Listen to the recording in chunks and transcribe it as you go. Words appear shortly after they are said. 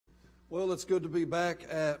Well, it's good to be back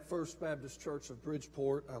at First Baptist Church of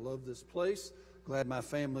Bridgeport. I love this place. Glad my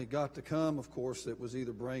family got to come. Of course, it was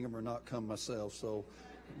either bring them or not come myself. So,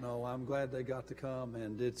 no, I'm glad they got to come.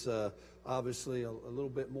 And it's obviously a little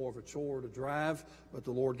bit more of a chore to drive, but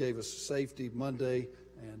the Lord gave us safety Monday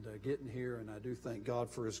and getting here. And I do thank God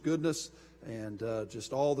for His goodness and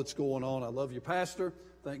just all that's going on. I love you, Pastor.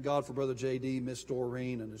 Thank God for Brother J.D., Miss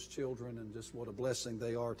Doreen, and his children, and just what a blessing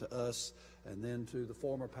they are to us. And then to the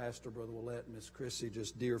former pastor, Brother Willette and Miss Chrissy,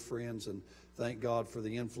 just dear friends, and thank God for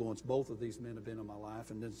the influence both of these men have been in my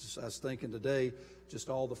life. And then I was thinking today,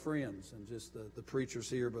 just all the friends and just the preachers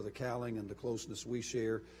here, Brother Cowling, and the closeness we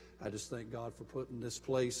share. I just thank God for putting this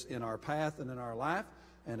place in our path and in our life,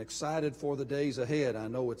 and excited for the days ahead. I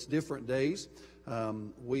know it's different days.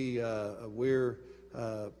 We're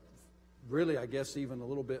really, I guess, even a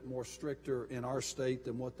little bit more stricter in our state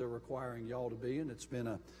than what they're requiring y'all to be, and it's been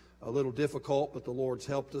a little difficult, but the Lord's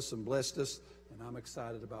helped us and blessed us, and I'm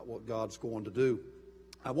excited about what God's going to do.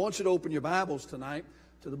 I want you to open your Bibles tonight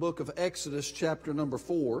to the book of Exodus, chapter number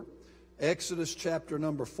 4. Exodus, chapter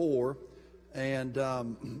number 4, and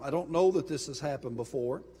I don't know that this has happened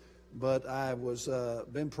before, but I was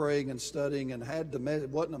been praying and studying and it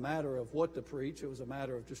wasn't a matter of what to preach. It was a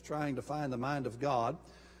matter of just trying to find the mind of God,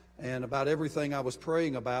 and about everything I was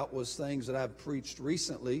praying about was things that I've preached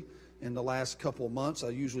recently in the last couple of months. I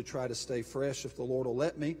usually try to stay fresh if the Lord will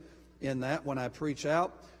let me in that when I preach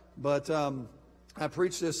out. But I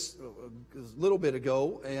preached this a little bit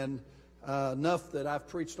ago, and enough that I've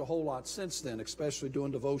preached a whole lot since then, especially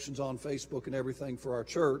doing devotions on Facebook and everything for our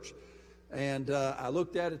church. And I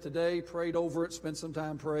looked at it today, prayed over it, spent some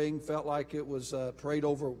time praying, felt like it was prayed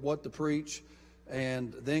over what to preach,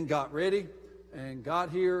 and then got ready and got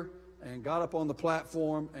here and got up on the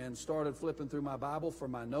platform and started flipping through my Bible for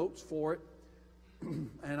my notes for it,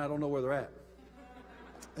 and I don't know where they're at.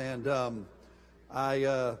 And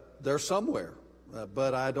they're somewhere,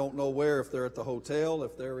 but I don't know where, if they're at the hotel,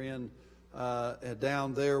 if they're in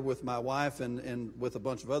down there with my wife and with a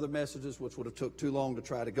bunch of other messages, which would have took too long to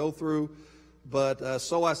try to go through. But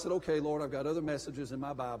so I said, okay, Lord, I've got other messages in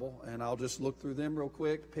my Bible, and I'll just look through them real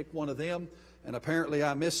quick, pick one of them, and apparently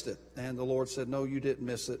I missed it. And the Lord said, no, you didn't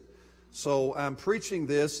miss it. So I'm preaching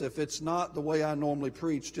this. If it's not the way I normally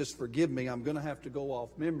preach, just forgive me. I'm going to have to go off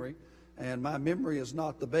memory, and my memory is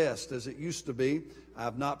not the best as it used to be.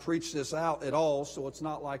 I've not preached this out at all, so it's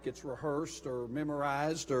not like it's rehearsed or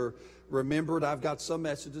memorized or remembered. I've got some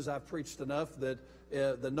messages I've preached enough that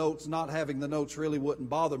not having the notes really wouldn't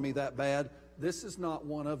bother me that bad. This is not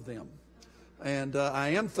one of them. And I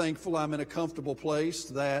am thankful I'm in a comfortable place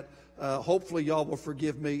that hopefully y'all will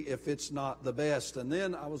forgive me if it's not the best. And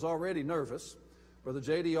then I was already nervous. Brother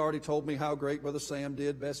J.D. already told me how great Brother Sam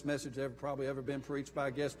did. Best message probably ever been preached by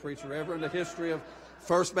a guest preacher ever in the history of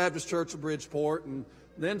First Baptist Church of Bridgeport. And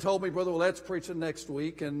then told me Brother Willette's preaching next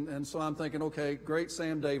week. And so I'm thinking, okay, great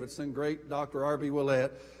Sam Davidson, great Dr. R.B.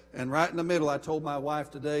 Willette. And right in the middle, I told my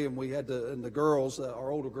wife today, and and the girls,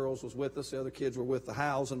 our older girls was with us. The other kids were with the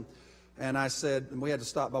house. And I said, and we had to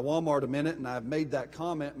stop by Walmart a minute, and I made that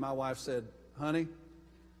comment, and my wife said, honey,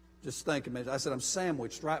 just think a minute. I said, I'm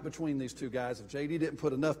sandwiched right between these two guys. If J.D. didn't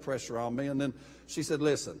put enough pressure on me. And then she said,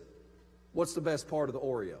 listen, what's the best part of the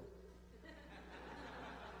Oreo?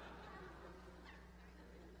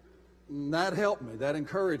 And that helped me. That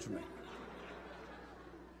encouraged me.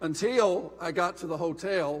 Until I got to the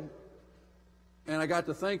hotel, and I got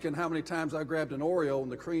to thinking how many times I grabbed an Oreo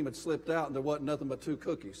and the cream had slipped out and there wasn't nothing but 2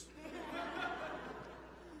 cookies.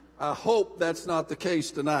 I hope that's not the case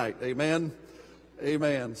tonight. Amen?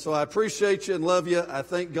 Amen. So I appreciate you and love you. I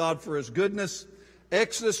thank God for His goodness.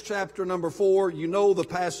 Exodus chapter number 4. You know the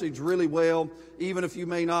passage really well, even if you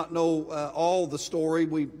may not know all the story.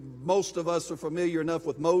 Most of us are familiar enough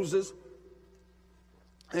with Moses.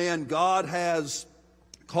 And God has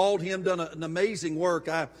called him, done an amazing work.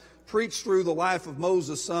 I preached through the life of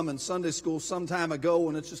Moses some in Sunday school some time ago,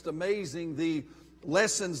 and it's just amazing the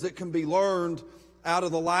lessons that can be learned out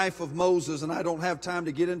of the life of Moses, and I don't have time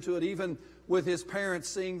to get into it. Even with his parents,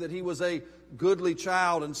 seeing that he was a goodly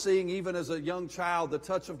child, and seeing even as a young child the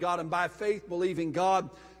touch of God, and by faith believing God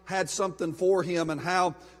had something for him, and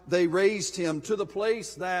how they raised him to the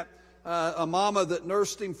place that a mama that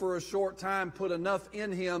nursed him for a short time put enough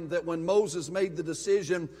in him that when Moses made the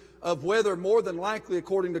decision of whether, more than likely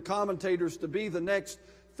according to commentators, to be the next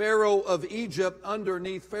Pharaoh of Egypt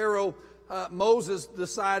underneath Pharaoh, Moses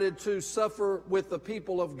decided to suffer with the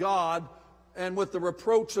people of God and with the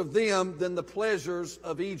reproach of them than the pleasures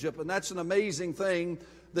of Egypt. And that's an amazing thing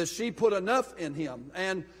that she put enough in him.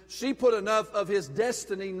 And she put enough of his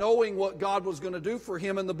destiny, knowing what God was going to do for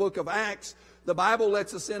him in the book of Acts. The Bible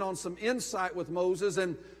lets us in on some insight with Moses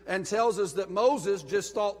and tells us that Moses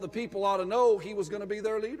just thought the people ought to know he was going to be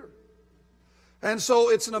their leader. And so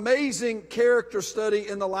it's an amazing character study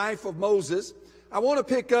in the life of Moses. I want to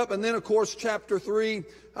pick up, and then of course chapter 3,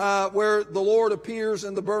 where the Lord appears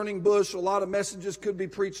in the burning bush. A lot of messages could be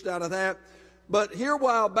preached out of that. But here a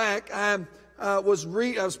while back, I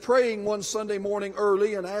was praying one Sunday morning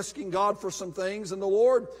early and asking God for some things. And the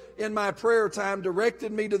Lord, in my prayer time,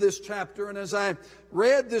 directed me to this chapter. And as I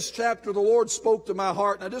read this chapter, the Lord spoke to my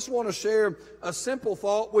heart. And I just want to share a simple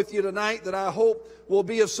thought with you tonight that I hope will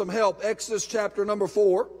be of some help. Exodus chapter number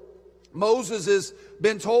 4. Moses has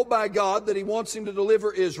been told by God that he wants him to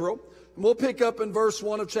deliver Israel. And we'll pick up in verse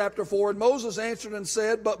 1 of chapter 4. And Moses answered and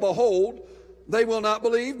said, "But behold, they will not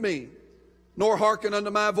believe me, nor hearken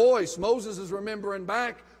unto my voice." Moses is remembering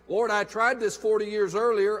back, Lord, I tried this 40 years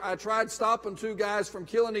earlier. I tried stopping two guys from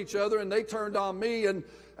killing each other, and they turned on me, and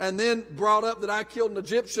then brought up that I killed an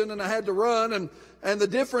Egyptian and I had to run. And the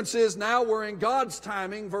difference is now we're in God's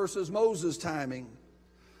timing versus Moses' timing.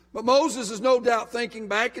 But Moses is no doubt thinking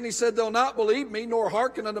back, and he said, "They'll not believe me, nor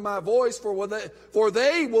hearken unto my voice, for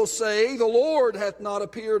they will say, the Lord hath not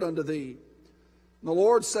appeared unto thee." And the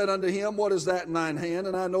Lord said unto him, "What is that in thine hand?"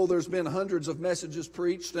 And I know there's been hundreds of messages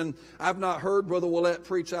preached, and I've not heard Brother Willett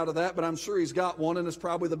preach out of that, but I'm sure he's got one, and it's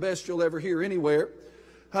probably the best you'll ever hear anywhere.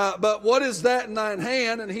 But what is that in thine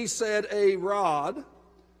hand? And he said, "A rod."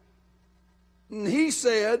 And he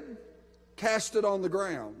said, "Cast it on the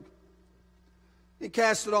ground." He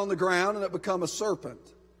cast it on the ground, and it became a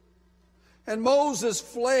serpent. And Moses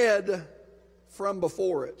fled from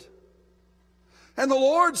before it. And the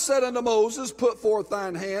Lord said unto Moses, "Put forth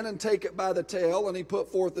thine hand, and take it by the tail." And he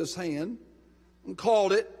put forth his hand, and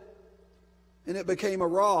called it, and it became a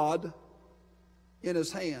rod in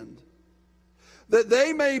his hand, that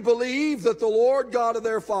they may believe that the Lord God of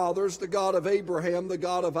their fathers, the God of Abraham, the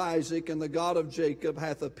God of Isaac, and the God of Jacob,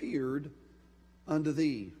 hath appeared unto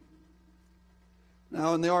thee.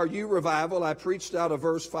 Now, in the RU revival, I preached out of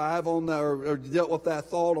verse 5 or dealt with that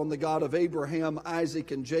thought on the God of Abraham,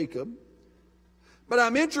 Isaac, and Jacob. But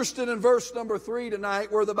I'm interested in verse number 3 tonight,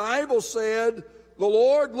 where the Bible said, the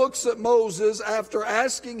Lord looks at Moses after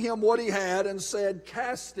asking him what he had and said,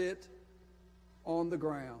 "Cast it on the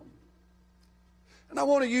ground." And I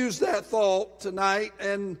want to use that thought tonight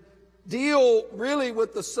and deal really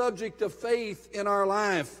with the subject of faith in our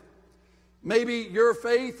life. Maybe your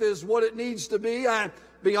faith is what it needs to be. I'll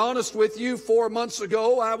be honest with you, 4 months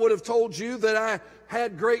ago, I would have told you that I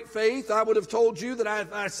had great faith. I would have told you that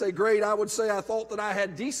I say great, I would say I thought that I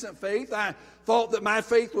had decent faith. I thought that my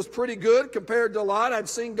faith was pretty good compared to a lot. I'd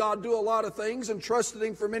seen God do a lot of things and trusted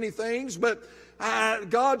Him for many things, but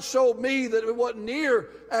God showed me that it wasn't near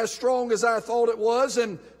as strong as I thought it was,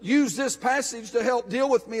 and used this passage to help deal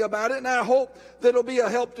with me about it. And I hope that it'll be a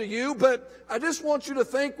help to you. But I just want you to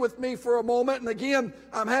think with me for a moment. And again,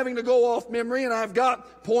 I'm having to go off memory, and I've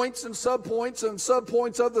got points and subpoints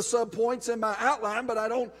of the subpoints in my outline, but I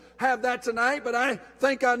don't have that tonight. But I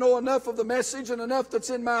think I know enough of the message and enough that's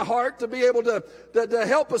in my heart to be able to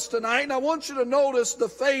help us tonight. And I want you to notice the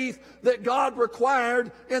faith that God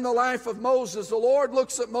required in the life of Moses. The Lord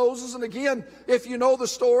looks at Moses, and again, if you know the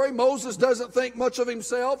story, Moses doesn't think much of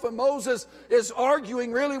himself, and Moses is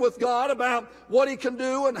arguing really with God about what he can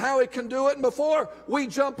do and how he can do it. And before we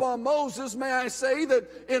jump on Moses, may I say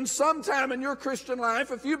that in some time in your Christian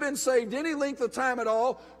life, if you've been saved any length of time at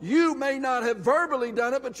all, you may not have verbally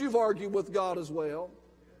done it, but you've argued with God as well.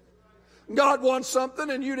 God wants something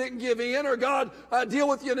and you didn't give in, or God deal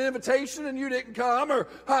with you an invitation and you didn't come, or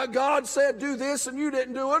God said do this and you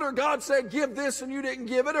didn't do it, or God said give this and you didn't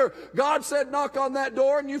give it, or God said knock on that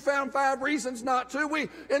door and you found 5 reasons not to.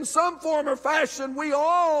 In some form or fashion, we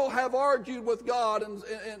all have argued with God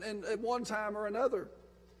in at one time or another.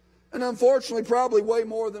 And unfortunately, probably way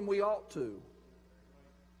more than we ought to.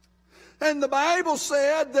 And the Bible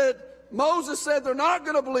said that Moses said, they're not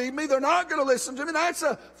going to believe me. They're not going to listen to me. That's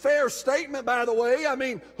a fair statement, by the way. I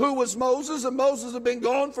mean, who was Moses? And Moses had been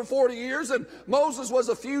gone for 40 years, and Moses was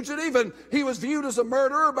a fugitive, and he was viewed as a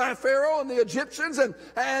murderer by Pharaoh and the Egyptians.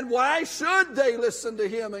 And why should they listen to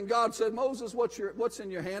him? And God said, Moses, what's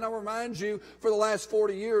in your hand? I'll remind you, for the last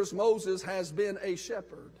 40 years, Moses has been a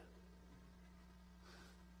shepherd.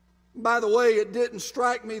 By the way, it didn't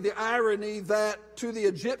strike me the irony that to the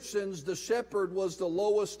Egyptians, the shepherd was the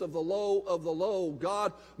lowest of the low of the low.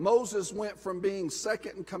 Moses went from being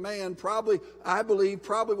second in command, I believe,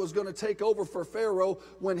 was going to take over for Pharaoh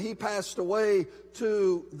when he passed away,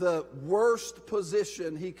 to the worst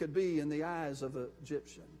position he could be in the eyes of an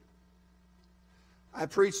Egyptian. I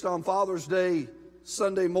preached on Father's Day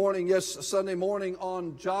Sunday morning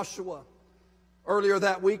on Joshua. Earlier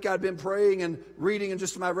that week, I'd been praying and reading in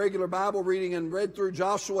just my regular Bible reading, and read through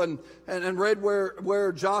Joshua and read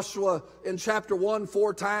where Joshua in chapter 1,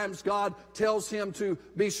 4 times God tells him to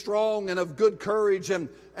be strong and of good courage, and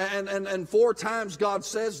 4 times God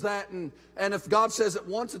says that, and if God says it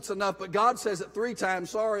once, it's enough, but God says it 3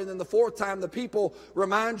 times, and then the 4th time the people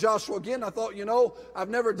remind Joshua again. I thought, I've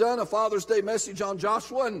never done a Father's Day message on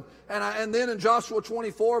Joshua, and then in Joshua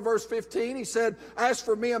 24 verse 15, he said, "As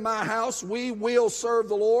for me and my house, we will serve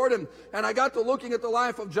the Lord." And I got to looking at the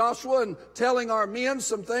life of Joshua and telling our men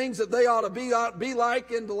some things that they ought to be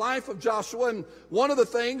like in the life of Joshua. And one of the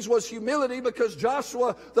things was humility, because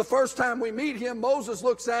Joshua, the first time we meet him, Moses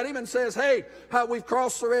looks at him and says, "Hey, we've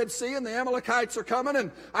crossed the Red Sea and the Amalekites are coming,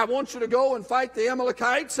 and I want you to go and fight the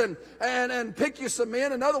Amalekites and pick you some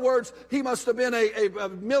men." In other words, he must have been a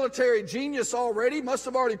military genius already, must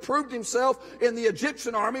have already proved himself in the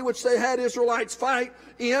Egyptian army, which they had Israelites fight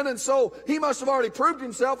in, and so he must have already proved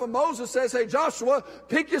himself. And Moses says, "Hey, Joshua,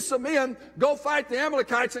 pick you some men, go fight the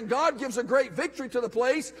Amalekites." And God gives a great victory to the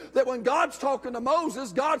place that when God's talking to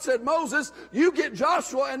Moses, God said, "Moses, you get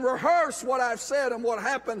Joshua and rehearse what I've said and what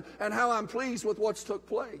happened and how I'm pleased with what's took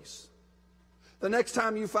place." The next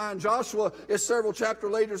time you find Joshua is several chapters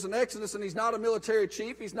later in Exodus, and he's not a military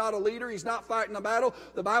chief, he's not a leader, he's not fighting a battle.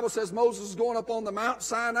 The Bible says Moses is going up on the Mount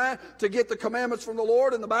Sinai to get the commandments from the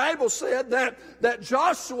Lord, and the Bible said that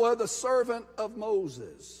Joshua, the servant of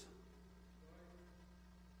Moses,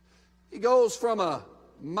 he goes from a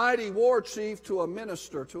mighty war chief to a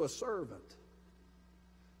minister to a servant.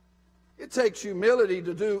 It takes humility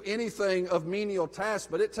to do anything of menial tasks,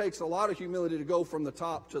 but it takes a lot of humility to go from the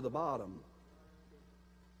top to the bottom.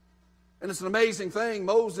 And it's an amazing thing.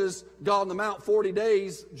 Moses got on the mount 40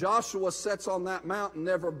 days. Joshua sits on that mount and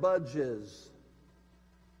never budges.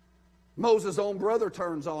 Moses' own brother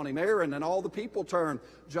turns on him, Aaron, and all the people turn.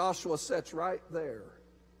 Joshua sits right there.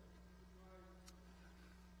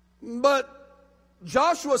 But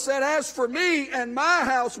Joshua said, "As for me and my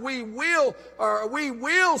house, we will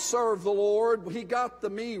serve the Lord." He got the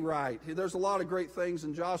me right. There's a lot of great things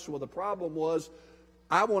in Joshua. The problem was,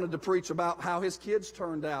 I wanted to preach about how his kids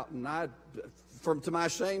turned out, and to my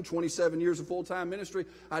shame, 27 years of full-time ministry,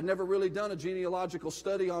 I'd never really done a genealogical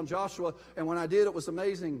study on Joshua, and when I did, it was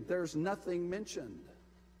amazing. There's nothing mentioned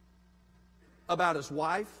about his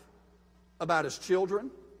wife, about his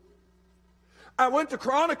children. I went to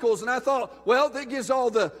Chronicles, and I thought, well, that gives all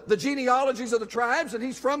the genealogies of the tribes, and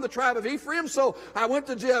he's from the tribe of Ephraim. So I went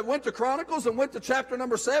to Chronicles and went to chapter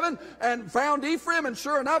number 7 and found Ephraim, and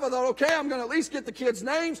sure enough, I thought, okay, I'm going to at least get the kids'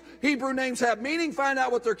 names. Hebrew names have meaning. Find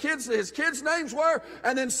out what his kids' names were,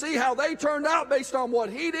 and then see how they turned out based on what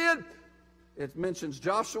he did. It mentions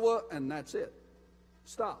Joshua, and that's it.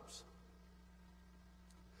 Stops.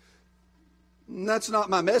 And that's not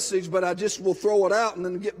my message, but I just will throw it out and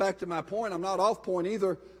then get back to my point. I'm not off point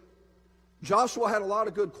either. Joshua had a lot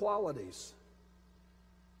of good qualities.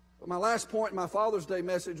 But my last point in my Father's Day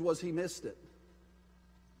message was he missed it.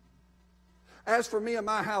 "As for me and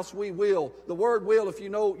my house, we will." The word "will," if you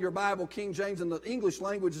know your Bible, King James, and the English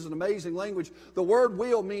language is an amazing language. The word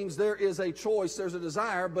 "will" means there is a choice, there's a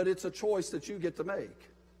desire, but it's a choice that you get to make.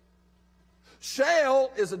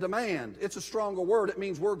 "Shall" is a demand. It's a stronger word. It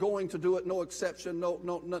means we're going to do it, no exception,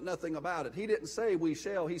 nothing about it. He didn't say we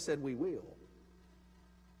shall, he said we will.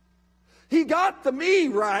 He got the me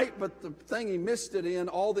right, but the thing he missed it in,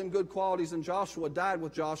 all them good qualities in Joshua died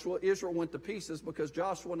with Joshua. Israel went to pieces because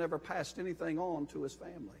Joshua never passed anything on to his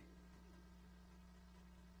family.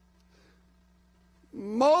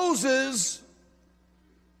 Moses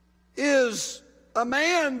is a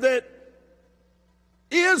man that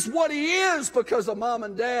is what he is because a mom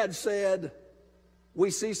and dad said,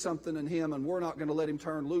 "We see something in him and we're not going to let him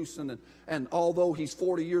turn loose." And although he's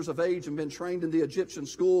 40 years of age and been trained in the Egyptian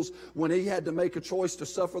schools, when he had to make a choice to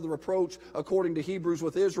suffer the reproach according to Hebrews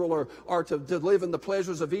with Israel or to live in the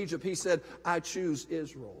pleasures of Egypt, he said, "I choose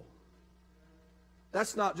Israel."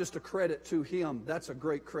 That's not just a credit to him. That's a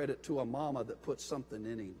great credit to a mama that put something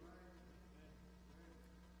in him.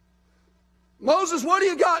 Moses, what do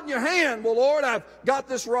you got in your hand? Well, Lord, I've got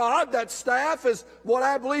this rod. That staff is what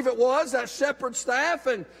I believe it was, that shepherd's staff.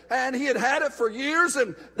 And he had it for years,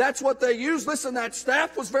 and that's what they used. Listen, that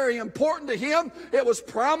staff was very important to him. It was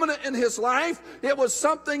prominent in his life. It was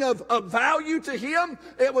something of value to him.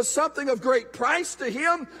 It was something of great price to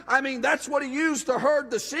him. I mean, that's what he used to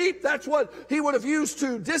herd the sheep. That's what he would have used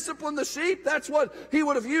to discipline the sheep. That's what he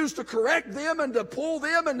would have used to correct them and to pull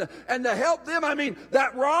them and to help them. I mean,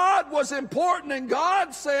 that rod was important. And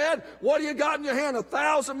God said, what do you got in your hand?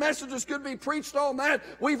 1,000 messages could be preached on that.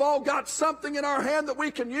 We've all got something in our hand that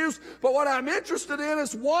we can use. But what I'm interested in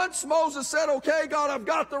is once Moses said, okay, God, I've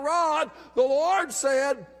got the rod, the Lord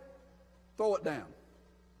said, throw it down.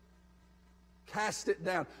 Cast it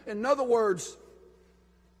down. In other words,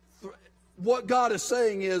 what God is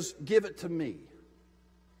saying is, give it to me.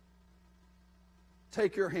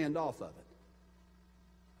 Take your hand off of it.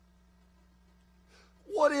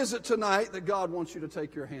 What is it tonight that God wants you to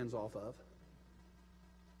take your hands off of?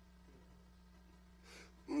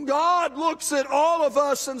 God looks at all of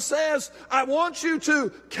us and says, I want you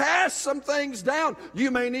to cast some things down. You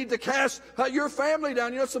may need to cast your family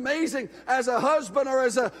down. You know, it's amazing. As a husband or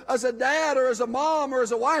as a dad or as a mom or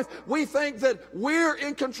as a wife, we think that we're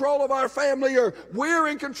in control of our family or we're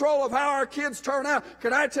in control of how our kids turn out.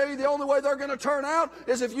 Can I tell you the only way they're going to turn out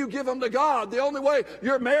is if you give them to God. The only way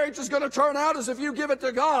your marriage is going to turn out is if you give it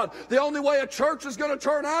to God. The only way a church is going to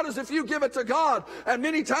turn out is if you give it to God. And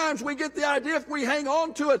many times we get the idea if we hang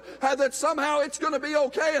on to it, that somehow it's going to be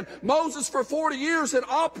okay. And Moses for 40 years had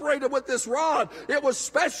operated with this rod. It was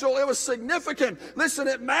special. It was significant. Listen,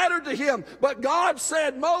 it mattered to him. But God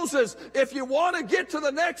said, Moses, if you want to get to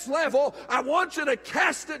the next level, I want you to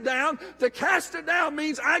cast it down. To cast it down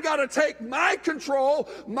means I got to take my control,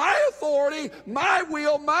 my authority, my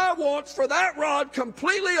will, my wants for that rod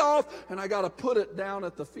completely off, and I got to put it down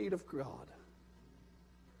at the feet of God.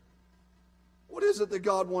 What is it that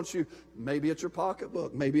God wants you? Maybe it's your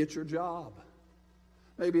pocketbook. Maybe it's your job.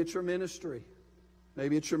 Maybe it's your ministry.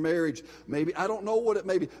 Maybe it's your marriage. Maybe, I don't know what it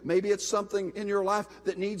may be. Maybe it's something in your life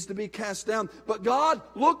that needs to be cast down. But God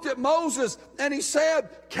looked at Moses and he said,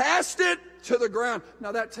 cast it to the ground.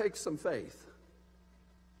 Now that takes some faith.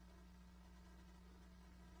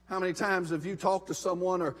 How many times have you talked to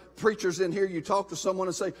someone, or preachers in here, you talk to someone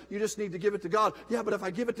and say, you just need to give it to God. Yeah, but if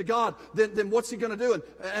I give it to God, then what's he going to do?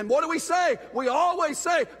 And what do we say? We always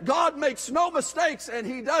say, God makes no mistakes, and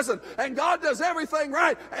he doesn't. And God does everything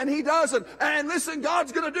right, and he doesn't. And listen,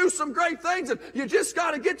 God's going to do some great things, and you just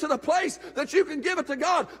got to get to the place that you can give it to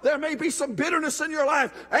God. There may be some bitterness in your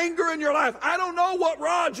life, anger in your life. I don't know what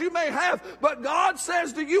rods you may have, but God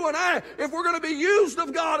says to you and I, if we're going to be used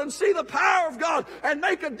of God and see the power of God and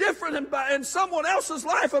make a different in someone else's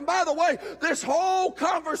life. And by the way, this whole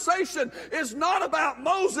conversation is not about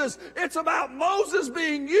Moses. It's about Moses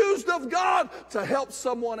being used of God to help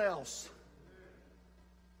someone else.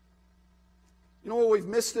 You know where we've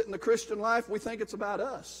missed it in the Christian life? We think it's about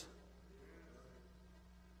us.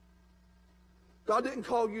 God didn't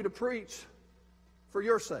call you to preach for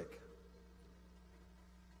your sake.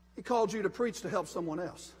 He called you to preach to help someone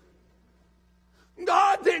else.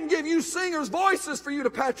 God didn't give you singers' voices for you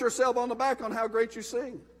to pat yourself on the back on how great you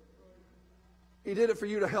sing. He did it for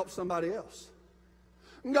you to help somebody else.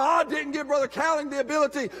 God didn't give Brother Cowling the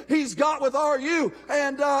ability he's got with RU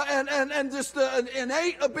and just an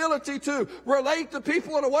innate ability to relate to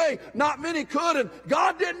people in a way not many could. And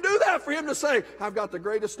God didn't do that for him to say, I've got the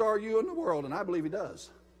greatest RU in the world, and I believe he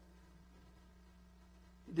does.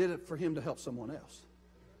 He did it for him to help someone else.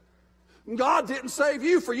 God didn't save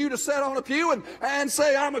you for you to sit on a pew and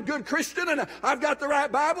say, I'm a good Christian and I've got the right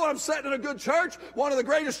Bible. I'm sitting in a good church, one of the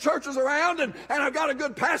greatest churches around, and I've got a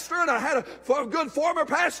good pastor and I had a good former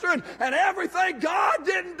pastor and everything. God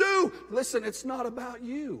didn't do. Listen, it's not about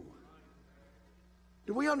you.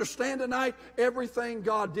 Do we understand tonight? Everything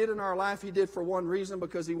God did in our life, he did for one reason,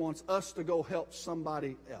 because he wants us to go help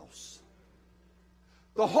somebody else.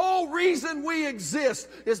 The whole reason we exist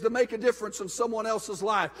is to make a difference in someone else's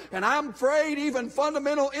life. And I'm afraid even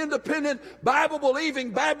fundamental, independent,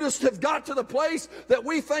 Bible-believing Baptists have got to the place that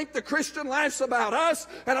we think the Christian life's about us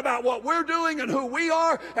and about what we're doing and who we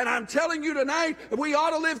are. And I'm telling you tonight, we ought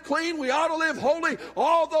to live clean, we ought to live holy,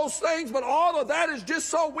 all those things. But all of that is just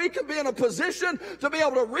so we can be in a position to be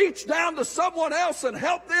able to reach down to someone else and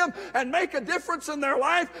help them and make a difference in their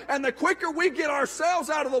life. And the quicker we get ourselves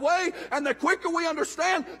out of the way and the quicker we understand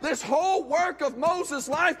understand this whole work of Moses'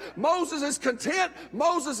 life. Moses is content.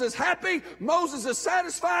 Moses is happy. Moses is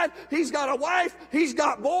satisfied. He's got a wife. He's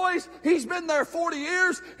got boys. He's been there 40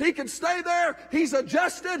 years. He can stay there. He's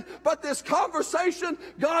adjusted. But this conversation,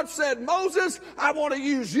 God said, Moses, I want to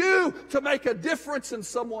use you to make a difference in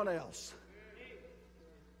someone else.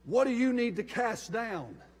 What do you need to cast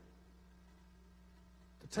down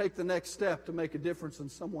to take the next step to make a difference in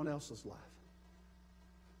someone else's life?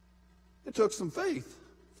 It took some faith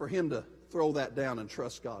for him to throw that down and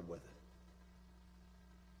trust God with it.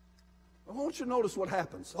 I want you to notice what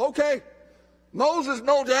happens. Okay, Moses,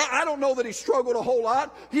 no doubt, I don't know that he struggled a whole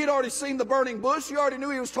lot. He had already seen the burning bush. He already knew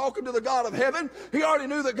he was talking to the God of heaven. He already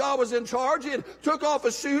knew that God was in charge. He had took off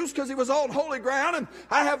his shoes because he was on holy ground. And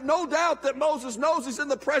I have no doubt that Moses knows he's in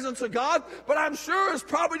the presence of God. But I'm sure it's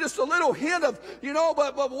probably just a little hint of,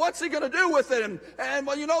 but what's he going to do with it? And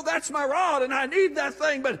well, that's my rod and I need that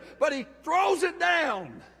thing. But he throws it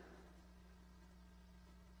down.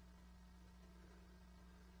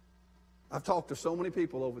 I've talked to so many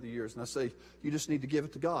people over the years, and I say, you just need to give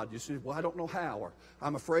it to God. You say, well, I don't know how, or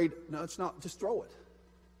I'm afraid. No, it's not. Just throw it.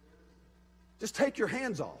 Just take your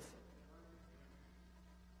hands off.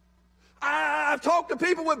 I've talked to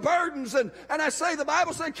people with burdens, and I say, the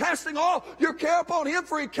Bible says, casting all your care upon him,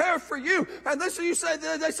 for he cares for you. And they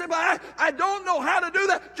say, but I don't know how to do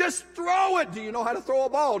that. Just throw it. Do you know how to throw a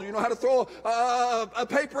ball? Do you know how to throw a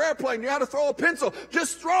paper airplane? Do you know how to throw a pencil?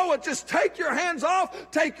 Just throw it. Just take your hands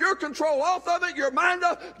off. Take your control off of it, your mind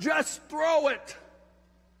off. Just throw it.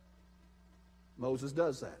 Moses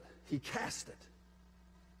does that. He cast it.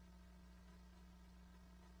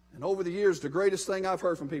 And over the years, the greatest thing I've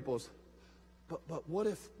heard from people is, But what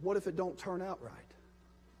if it don't turn out right?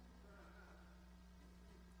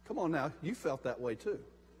 Come on now, you felt that way too.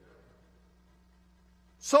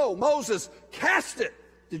 So Moses cast it.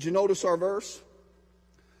 Did you notice our verse?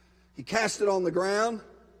 He cast it on the ground,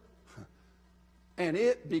 and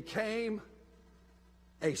it became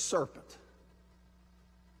a serpent.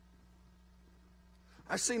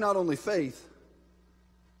 I see not only faith,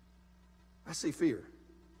 I see fear.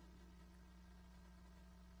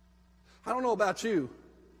 I don't know about you,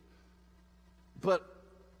 but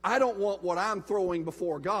I don't want what I'm throwing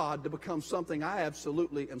before God to become something I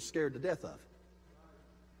absolutely am scared to death of.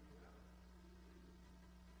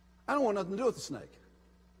 I don't want nothing to do with the snake.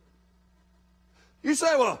 You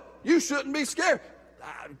say, well, you shouldn't be scared.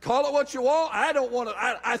 Call it what you want. I don't want to.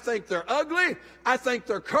 I think they're ugly. I think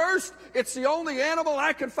they're cursed. It's the only animal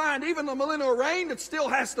I can find, even the millennial reign, that still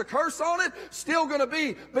has the curse on it. Still going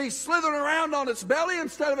to be slithering around on its belly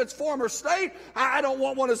instead of its former state. I don't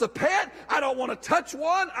want one as a pet. I don't want to touch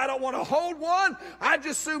one. I don't want to hold one. I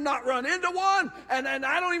just soon not run into one. And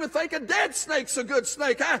I don't even think a dead snake's a good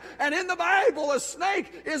snake. And in the Bible, a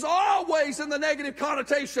snake is always in the negative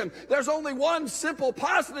connotation. There's only one simple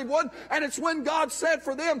positive one, and it's when God said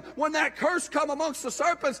for them, when that curse come amongst the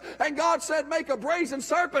serpents, and God said, make a brazen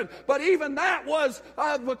serpent. But even that was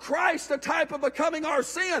Christ, a type of becoming our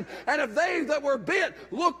sin. And if they that were bit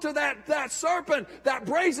looked to that serpent, that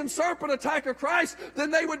brazen serpent attack of Christ,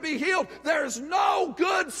 then they would be healed. There's no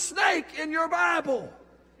good snake in your Bible.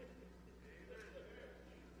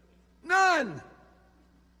 None.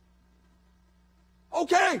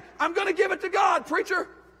 Okay, I'm going to give it to God, preacher.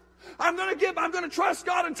 I'm going to trust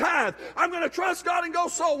God and tithe. I'm going to trust God and go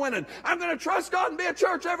soul winning. I'm going to trust God and be at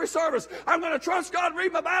church every service. I'm going to trust God and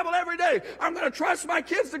read my Bible every day. I'm going to trust my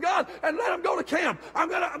kids to God and let them go to camp.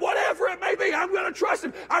 Whatever it may be, I'm going to trust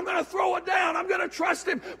him. I'm going to throw it down. I'm going to trust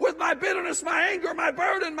him with my bitterness, my anger, my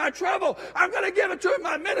burden, my trouble. I'm going to give it to him,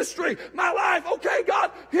 my ministry, my life. Okay,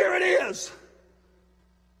 God, here it is.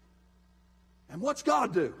 And what's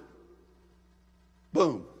God do?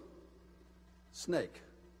 Boom. Snake.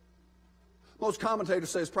 Most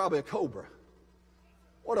commentators say it's probably a cobra.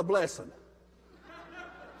 What a blessing.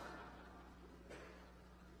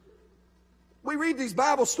 We read these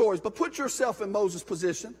Bible stories, but put yourself in Moses'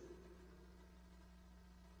 position.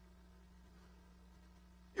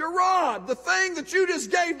 Your rod, the thing that you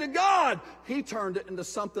just gave to God, he turned it into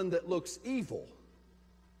something that looks evil.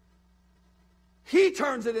 He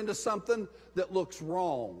turns it into something that looks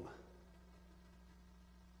wrong.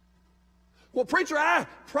 Well, preacher, I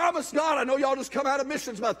promised God, I know y'all just come out of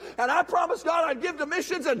missions month, and I promised God I'd give to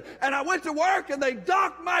missions, and I went to work, and they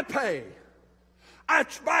docked my pay. I,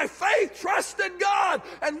 by faith, trusted God,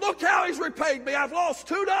 and look how he's repaid me. I've lost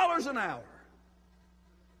 $2 an hour.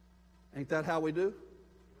 Ain't that how we do?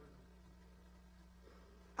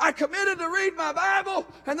 I committed to read my Bible,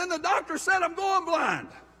 and then the doctor said I'm going blind.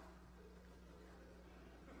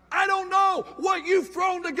 I don't know what you've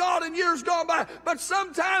thrown to God in years gone by, but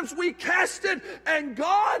sometimes we cast it and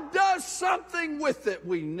God does something with it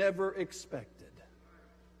we never expected.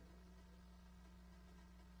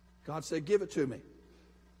 God said, give it to me.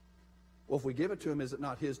 Well, if we give it to him, is it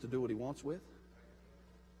not his to do what he wants with?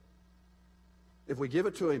 If we give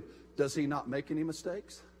it to him, does he not make any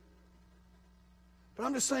mistakes? But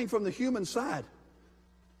I'm just saying from the human side,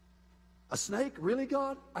 a snake? Really,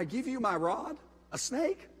 God? I give you my rod? A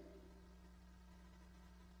snake?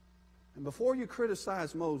 And before you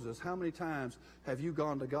criticize Moses, how many times have you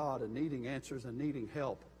gone to God and needing answers and needing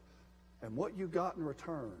help, and what you got in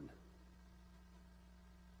return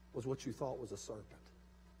was what you thought was a serpent?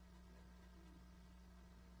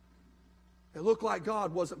 It looked like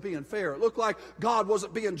God wasn't being fair. It looked like God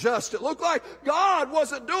wasn't being just. It looked like God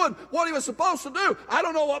wasn't doing what he was supposed to do. I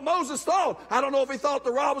don't know what Moses thought. I don't know if he thought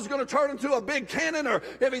the rod was going to turn into a big cannon or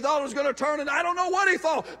if he thought it was going to turn into, I don't know what he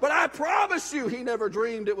thought. But I promise you, he never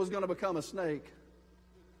dreamed it was going to become a snake.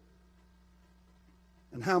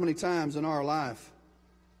 And how many times in our life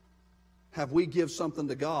have we give something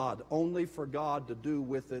to God only for God to do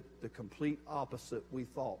with it the complete opposite we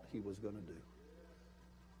thought he was going to do?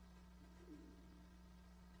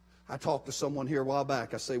 I talked to someone here a while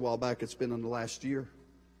back. I say a while back, it's been in the last year.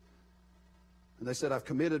 And they said, I've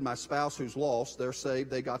committed my spouse who's lost. They're saved.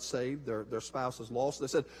 They got saved. Their spouse is lost. They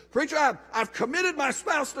said, preacher, I've committed my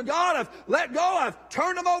spouse to God. I've let go. I've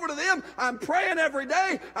turned them over to them. I'm praying every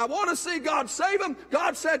day. I want to see God save them.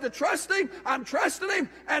 God said to trust him. I'm trusting him.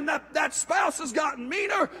 And that spouse has gotten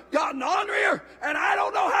meaner, gotten ornerier, and I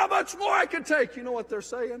don't know how much more I can take. You know what they're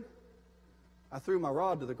saying? I threw my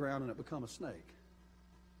rod to the ground and it became a snake.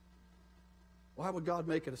 Why would God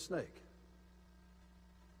make it a snake?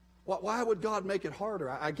 Why would God make it harder?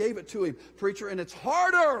 I gave it to him, preacher, and it's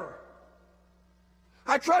harder.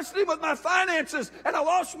 I trusted him with my finances, and I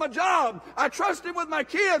lost my job. I trusted him with my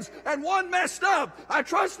kids, and one messed up. I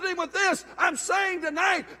trusted him with this. I'm saying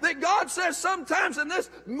tonight that God says sometimes in this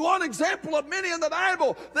one example of many in the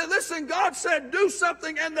Bible, that listen, God said do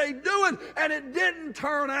something, and they do it, and it didn't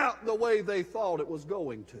turn out the way they thought it was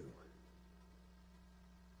going to.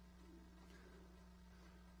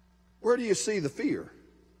 Where do you see the fear?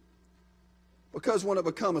 Because when it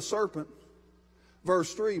became a serpent,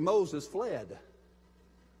 verse 3, Moses fled.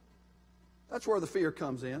 That's where the fear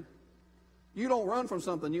comes in. You don't run from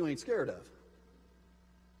something you ain't scared of.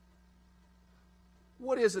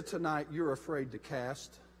 What is it tonight you're afraid to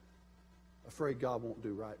cast? Afraid God won't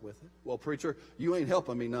do right with it? Well, preacher, you ain't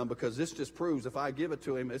helping me none because this just proves if I give it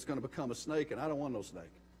to him, it's going to become a snake, and I don't want no snake.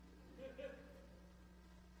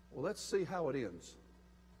 Well, let's see how it ends.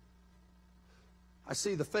 I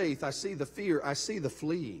see the faith, I see the fear, I see the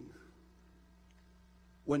fleeing.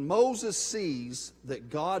 When Moses sees that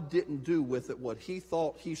God didn't do with it what he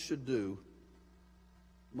thought he should do,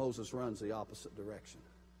 Moses runs the opposite direction.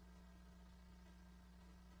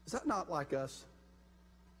 Is that not like us?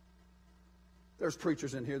 There's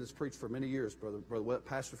preachers in here that's preached for many years, brother,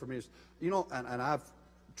 pastor for many years. You know, and I've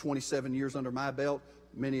 27 years under my belt.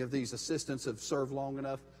 Many of these assistants have served long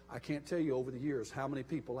enough. I can't tell you over the years how many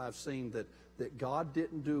people I've seen that God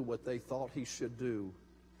didn't do what they thought he should do,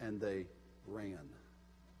 and they ran.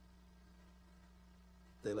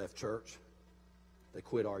 They left church. They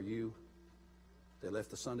quit RU. They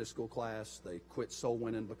left the Sunday school class. They quit soul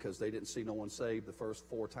winning because they didn't see no one saved the first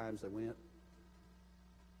 4 times they went.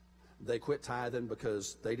 They quit tithing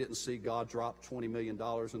because they didn't see God drop $20 million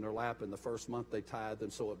in their lap in the first month they tithed,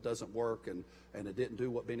 and so it doesn't work, and it didn't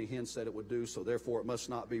do what Benny Hinn said it would do, so therefore it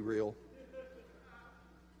must not be real.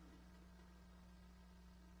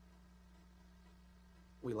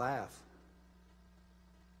 We laugh.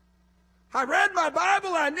 I read my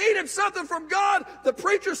Bible, I needed something from God. The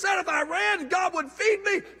preacher said if I ran, God would feed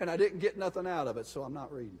me, and I didn't get nothing out of it, so I'm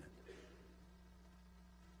not reading it.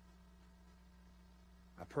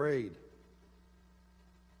 I prayed,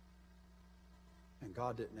 and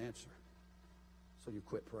God didn't answer, so you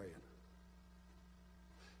quit praying.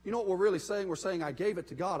 You know what we're really saying? We're saying I gave it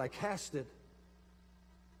to God, I cast it,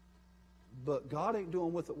 but God ain't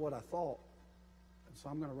doing with it what I thought, and so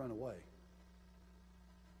I'm going to run away.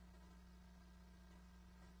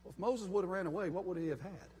 Well, if Moses would have ran away, what would he have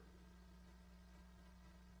had?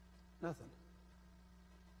 Nothing.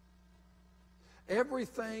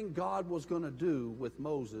 Everything God was going to do with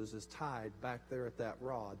Moses is tied back there at that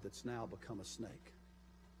rod that's now become a snake.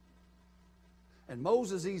 And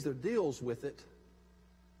Moses either deals with it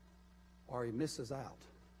or he misses out.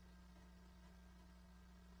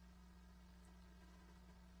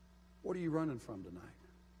 What are you running from tonight?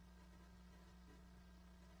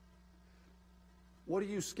 What are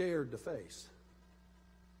you scared to face?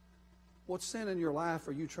 What sin in your life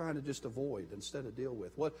are you trying to just avoid instead of deal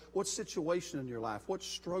with? What situation in your life? What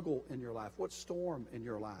struggle in your life? What storm in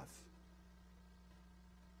your life?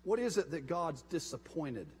 What is it that God's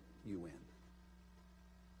disappointed you in?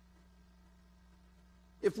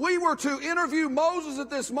 If we were to interview Moses at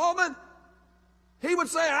this moment, he would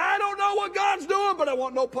say, I don't know what God's doing, but I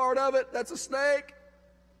want no part of it. That's a snake.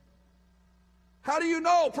 How do you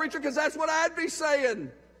know, preacher? Because that's what I'd be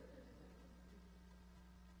saying.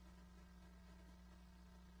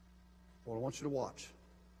 Well, I want you to watch.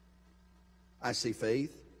 I see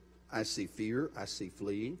faith. I see fear. I see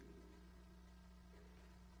fleeing.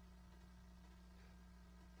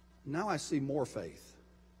 Now I see more faith.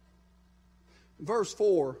 In verse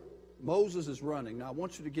 4, Moses is running. Now I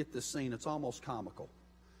want you to get this scene. It's almost comical.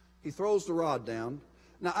 He throws the rod down.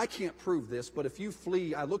 Now I can't prove this, but if you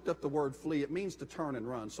flee, I looked up the word flee. It means to turn and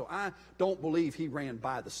run. So I don't believe he ran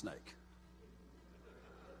by the snake.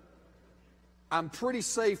 I'm pretty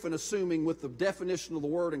safe in assuming with the definition of the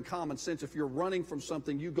word and common sense, if you're running from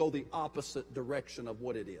something, you go the opposite direction of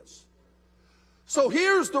what it is. So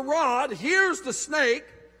here's the rod, here's the snake,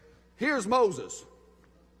 here's Moses.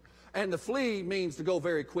 And the flee means to go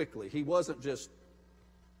very quickly. He wasn't just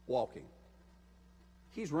walking.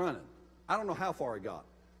 He's running. I don't know how far he got.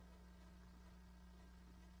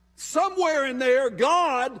 Somewhere in there,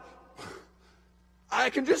 God, I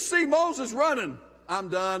can just see Moses running. I'm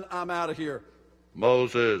done. I'm out of here.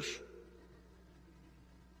 Moses.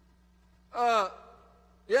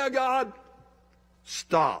 Yeah, God.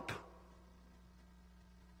 Stop.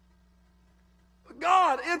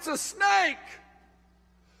 God, it's a snake.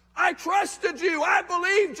 I trusted you. I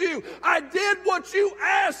believed you. I did what you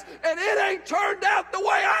asked, and it ain't turned out the way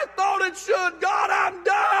I thought it should. God, I'm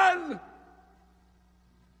done.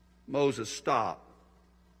 Moses, stop.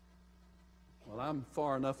 Well, I'm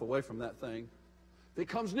far enough away from that thing. If it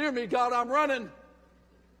comes near me, God, I'm running.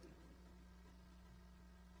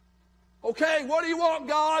 Okay, what do you want,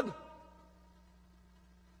 God?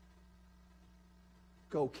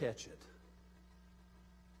 Go catch it.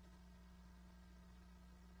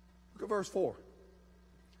 Look at verse 4.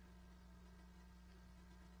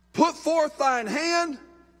 Put forth thine hand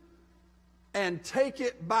and take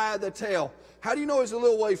it by the tail. How do you know he's a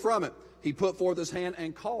little way from it? He put forth his hand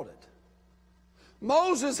and caught it.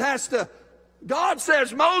 Moses has to, God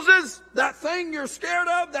says, Moses, that thing you're scared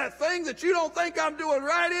of, that thing that you don't think I'm doing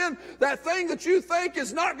right in, that thing that you think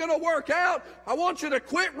is not going to work out, I want you to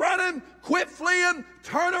quit running, quit fleeing,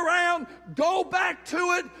 turn around, go back to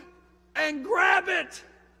it, and grab it.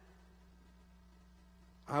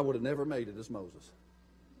 I would have never made it as Moses.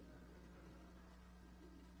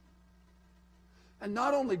 And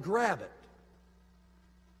not only grab it.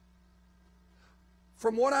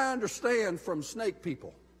 From what I understand from snake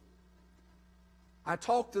people, I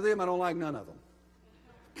talk to them, I don't like none of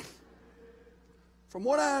them. From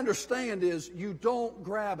what I understand is you don't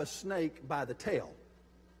grab a snake by the tail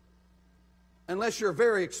unless you're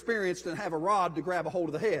very experienced and have a rod to grab a hold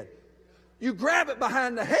of the head. You grab it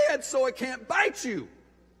behind the head so it can't bite you.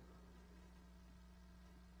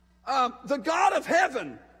 The God of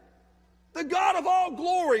heaven, the God of all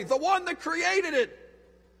glory, the one that created it.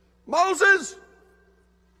 Moses,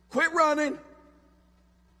 quit running.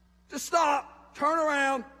 Just stop. Turn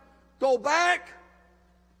around. Go back.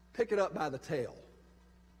 Pick it up by the tail.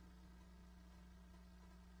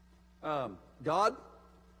 God,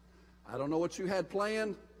 I don't know what you had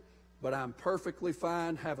planned, but I'm perfectly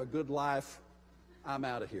fine. Have a good life. I'm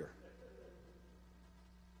out of here.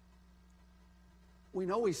 We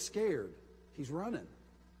know he's scared. He's running.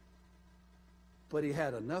 But he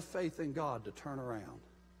had enough faith in God to turn around.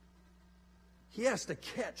 He has to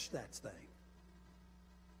catch that thing.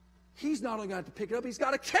 He's not only got to pick it up, he's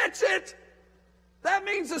got to catch it. That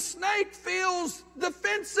means a snake feels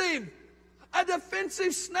defensive. A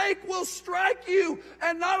defensive snake will strike you.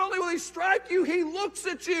 And not only will he strike you, he looks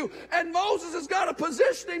at you. And Moses has got to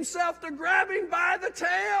position himself to grab him by the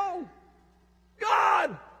tail.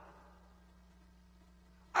 God,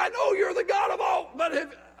 I know you're the God of all, but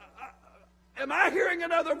am I hearing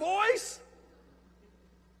another voice?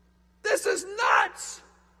 This is nuts.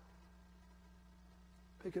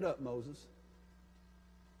 Pick it up, Moses.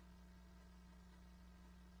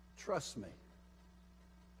 Trust me.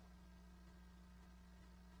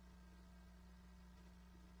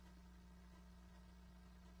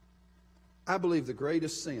 I believe the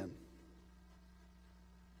greatest sin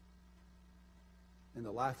in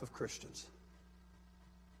the life of Christians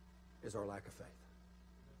is our lack of faith.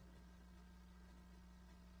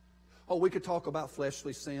 Oh, we could talk about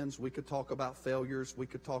fleshly sins. We could talk about failures. We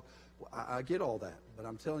could talk. I get all that. But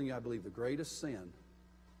I'm telling you, I believe the greatest sin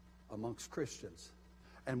amongst Christians.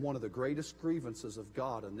 And one of the greatest grievances of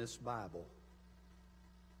God in this Bible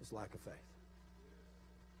is lack of faith.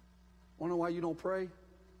 Want to know why you don't pray?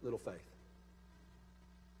 Little faith.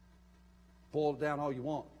 Boil it down all you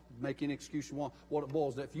want. Make any excuse you want. What it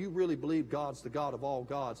boils down, if you really believe God's the God of all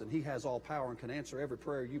gods and He has all power and can answer every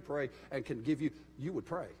prayer you pray and can give you, you would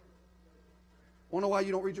pray. Want to know why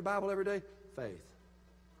you don't read your Bible every day? Faith.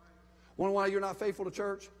 Want to know why you're not faithful to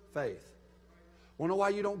church? Faith. Want to know why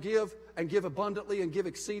you don't give and give abundantly and give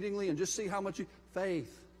exceedingly and just see how much you...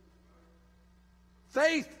 Faith.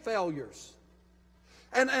 Faith failures.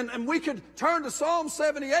 And we could turn to Psalm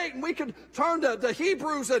 78 and we could turn to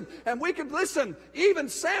Hebrews and we could listen. Even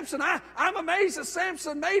Samson, I'm amazed that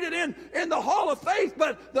Samson made it in the hall of faith,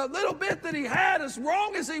 but the little bit that he had, as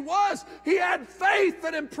wrong as he was, he had faith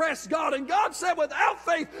that impressed God. And God said without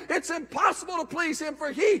faith it's impossible to please Him,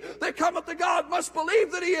 for he that cometh to God must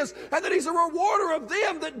believe that He is, and that He's a rewarder of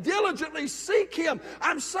them that diligently seek Him.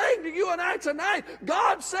 I'm saying to you and I tonight,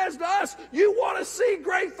 God says to us, you want to see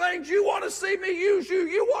great things, you want to see me use you,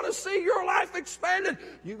 you want to see your life expanded,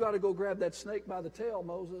 you got to go grab that snake by the tail,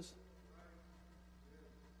 Moses.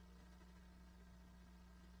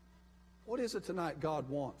 What is it tonight God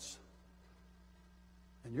wants?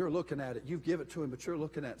 And you're looking at it, you give it to Him, but you're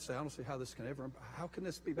looking at it and say, I don't see how this can ever, how can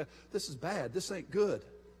this be bad? This is bad, this ain't good.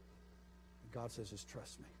 And God says, just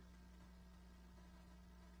trust me.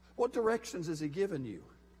 What directions has He given you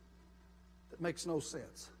that makes no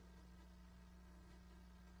sense?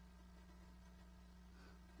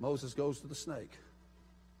 Moses goes to the snake.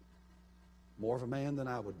 More of a man than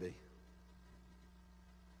I would be.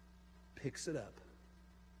 Picks it up.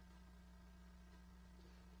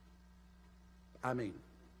 I mean,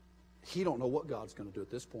 he don't know what God's going to do at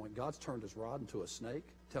this point. God's turned his rod into a snake,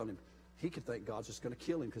 telling him he could think God's just going to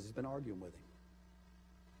kill him because he's been arguing with him.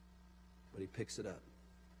 But he picks it up.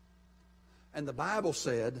 And the Bible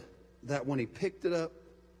said that when he picked it up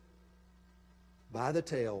by the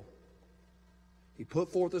tail, he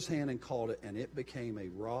put forth his hand and caught it, and it became a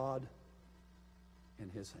rod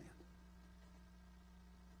in his hand.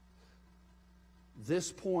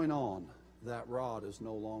 This point on, that rod is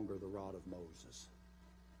no longer the rod of Moses.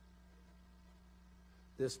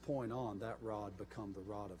 This point on, that rod become the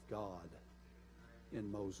rod of God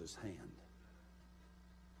in Moses' hand.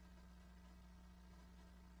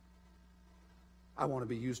 I want to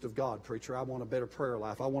be used of God, preacher. I want a better prayer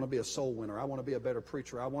life. I want to be a soul winner. I want to be a better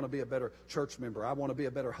preacher. I want to be a better church member. I want to be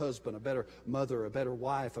a better husband, a better mother, a better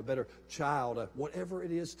wife, a better child. Whatever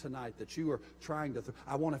it is tonight that you are trying to...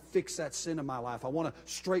 I want to fix that sin in my life. I want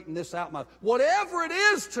to straighten this out in my life. Whatever it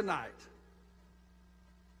is tonight,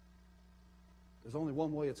 there's only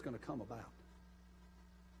one way it's going to come about.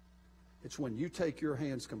 It's when you take your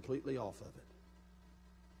hands completely off of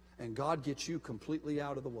it. And God gets you completely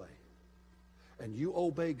out of the way. And you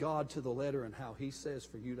obey God to the letter and how He says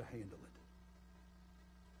for you to handle it.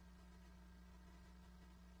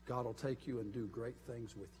 God will take you and do great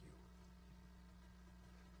things with you.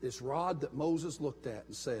 This rod that Moses looked at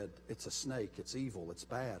and said, it's a snake, it's evil, it's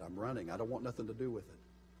bad, I'm running, I don't want nothing to do with it.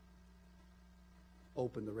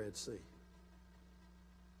 Opened the Red Sea.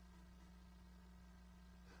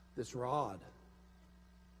 This rod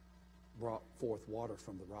brought forth water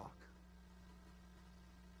from the rock.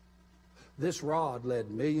 This rod led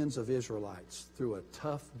millions of Israelites through a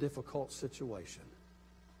tough, difficult situation.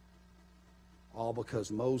 All because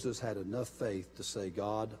Moses had enough faith to say,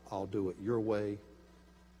 God, I'll do it your way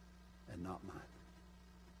and not mine.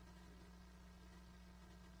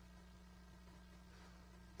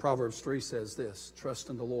 Proverbs 3 says this, trust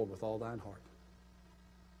in the Lord with all thine heart.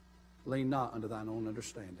 Lean not unto thine own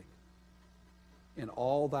understanding. In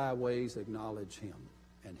all thy ways acknowledge Him,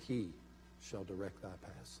 and He shall direct thy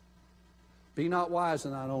paths. Be not wise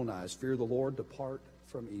in thine own eyes. Fear the Lord, depart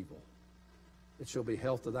from evil. It shall be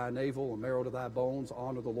health to thy navel and marrow to thy bones.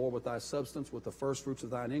 Honor the Lord with thy substance, with the first fruits of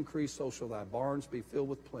thine increase. So shall thy barns be filled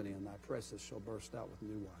with plenty, and thy presses shall burst out with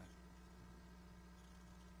new wine.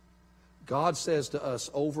 God says to us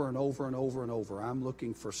over and over and over and over, I'm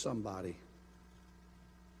looking for somebody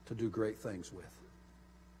to do great things with.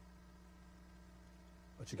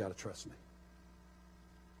 But you got to trust me.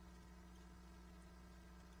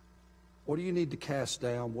 What do you need to cast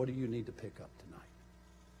down? What do you need to pick up tonight?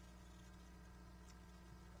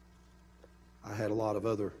 I had a lot of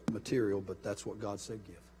other material, but that's what God said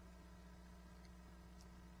give.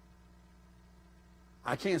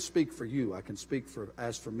 I can't speak for you. I can speak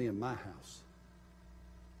as for me and my house.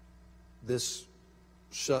 This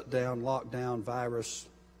shutdown, lockdown, virus,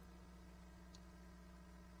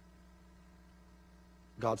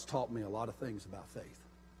 God's taught me a lot of things about faith.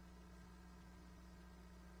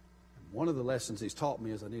 One of the lessons he's taught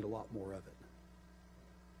me is I need a lot more of it.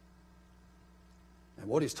 And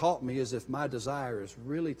what he's taught me is if my desire is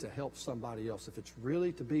really to help somebody else, if it's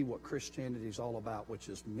really to be what Christianity is all about, which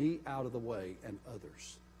is me out of the way and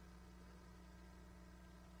others,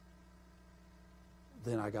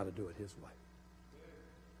 then I got to do it his way.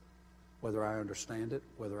 Whether I understand it,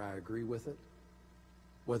 whether I agree with it,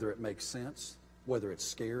 whether it makes sense, whether it's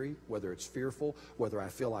scary, whether it's fearful, whether I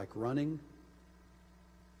feel like running.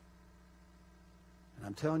 And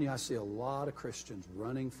I'm telling you, I see a lot of Christians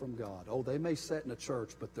running from God. Oh, they may sit in a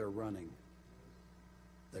church, but they're running.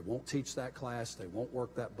 They won't teach that class. They won't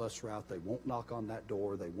work that bus route. They won't knock on that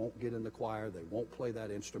door. They won't get in the choir. They won't play that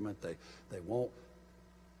instrument. They won't.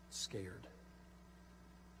 Scared.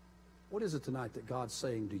 What is it tonight that God's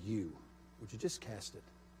saying to you? Would you just cast it?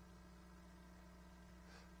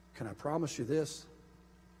 Can I promise you this?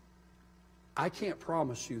 I can't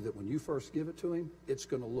promise you that when you first give it to him, it's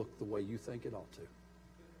going to look the way you think it ought to.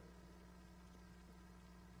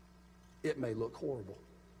 It may look horrible.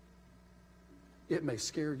 It may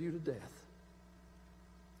scare you to death.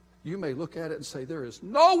 You may look at it and say, there is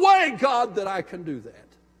no way, God, that I can do that.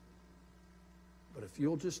 But if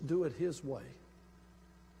you'll just do it his way,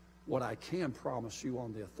 what I can promise you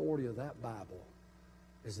on the authority of that Bible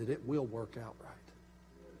is that it will work out right.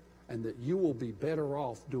 And that you will be better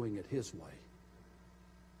off doing it his way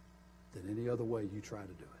than any other way you try to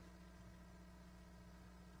do it.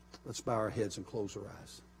 Let's bow our heads and close our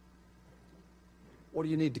eyes. What do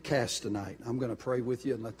you need to cast tonight? I'm going to pray with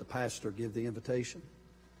you and let the pastor give the invitation.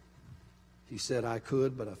 He said I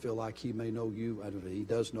could, but I feel like he may know you. I don't know, he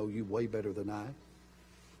does know you way better than I.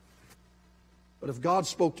 But if God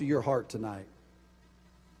spoke to your heart tonight,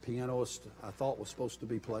 pianist I thought was supposed to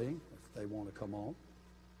be playing, if they want to come on.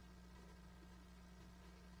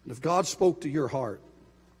 And if God spoke to your heart,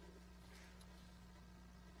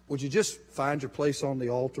 would you just find your place on the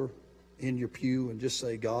altar in your pew and just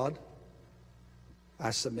say, God, I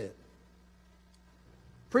submit.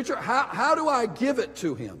 Preacher, how do I give it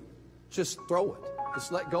to him? Just throw it.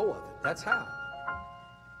 Just let go of it. That's how.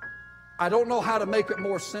 I don't know how to make it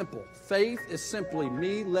more simple. Faith is simply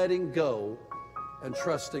me letting go and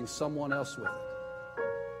trusting someone else with it.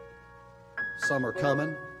 Some are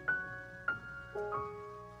coming.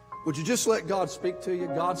 Would you just let God speak to you?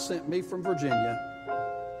 God sent me from Virginia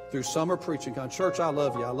through summer preaching. Church, I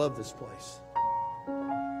love you. I love this place.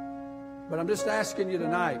 But I'm just asking you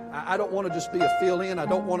tonight, I don't want to just be a fill-in. I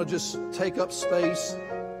don't want to just take up space.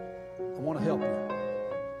 I want to help you.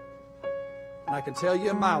 And I can tell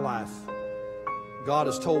you in my life, God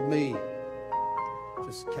has told me,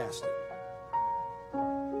 just cast it.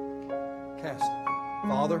 Cast it.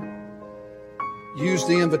 Father, use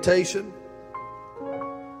the invitation.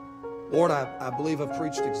 Lord, I believe I've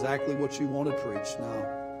preached exactly what you wanted preached.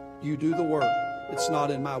 Now, you do the work. It's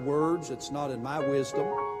not in my words. It's not in my wisdom.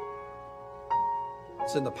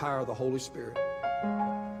 It's in the power of the Holy Spirit.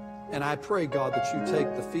 And I pray, God, that you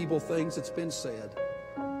take the feeble things that's been said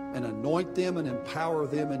and anoint them and empower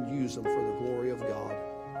them and use them for the glory of God.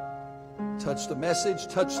 Touch the message.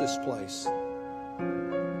 Touch this place.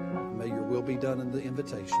 May your will be done in the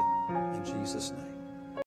invitation. In Jesus' name.